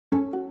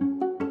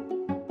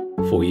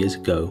4 years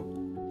ago,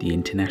 the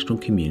international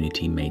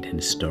community made an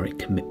historic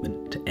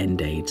commitment to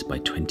end AIDS by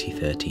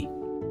 2030.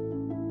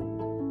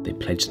 They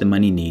pledged the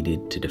money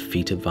needed to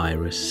defeat a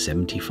virus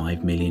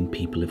 75 million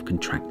people have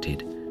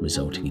contracted,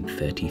 resulting in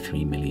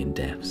 33 million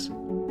deaths.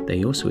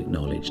 They also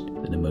acknowledged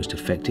that the most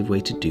effective way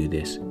to do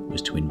this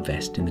was to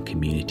invest in the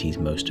communities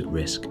most at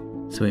risk.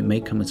 So it may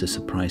come as a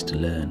surprise to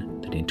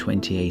learn that in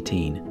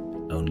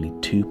 2018, only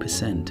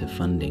 2% of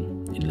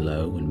funding in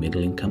low and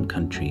middle income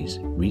countries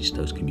reached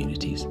those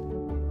communities.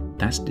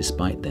 That's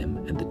despite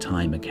them at the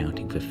time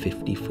accounting for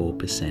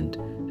 54%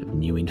 of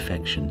new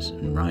infections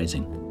and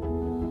rising.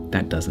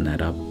 That doesn't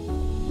add up.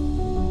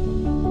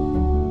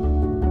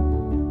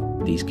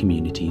 These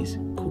communities,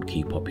 called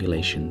key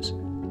populations,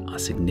 are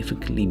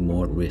significantly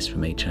more at risk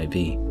from HIV,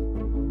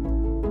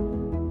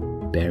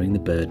 bearing the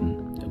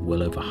burden of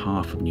well over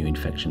half of new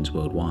infections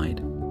worldwide.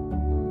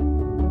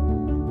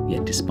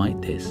 Yet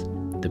despite this,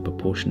 the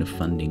proportion of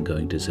funding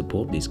going to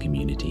support these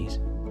communities,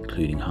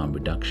 including harm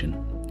reduction,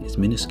 is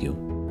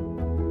minuscule.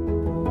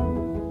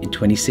 In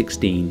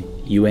 2016,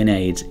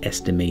 UNAIDS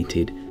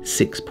estimated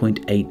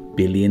 $6.8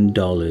 billion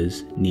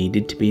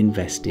needed to be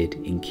invested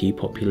in key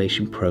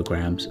population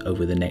programs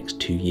over the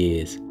next 2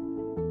 years,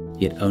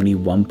 yet only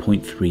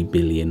 $1.3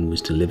 billion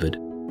was delivered.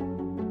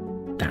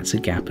 That's a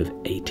gap of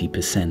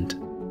 80%.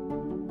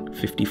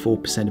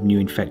 54% of new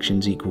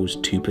infections equals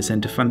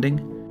 2% of funding?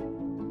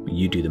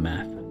 You do the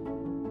math.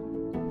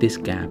 This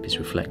gap is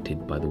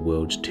reflected by the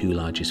world's 2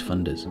 largest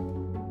funders.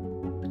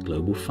 The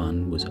Global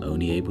Fund was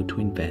only able to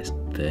invest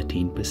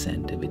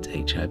 13% of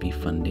its HIV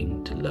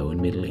funding to low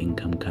and middle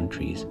income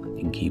countries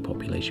in key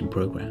population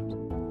programs,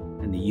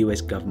 and the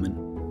US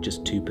government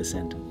just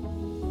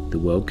 2%. The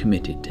world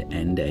committed to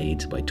end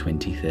AIDS by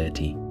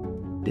 2030.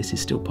 This is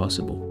still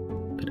possible,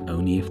 but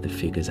only if the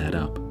figures add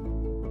up.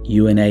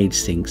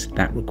 UNAIDS thinks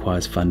that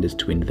requires funders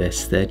to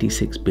invest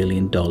 $36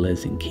 billion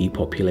in key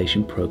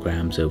population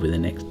programs over the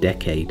next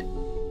decade.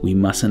 We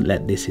mustn't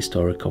let this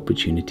historic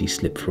opportunity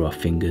slip through our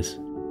fingers.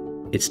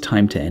 It's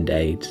time to end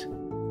AIDS.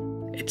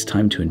 It's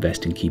time to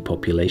invest in key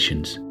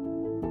populations.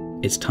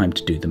 It's time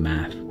to do the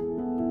math.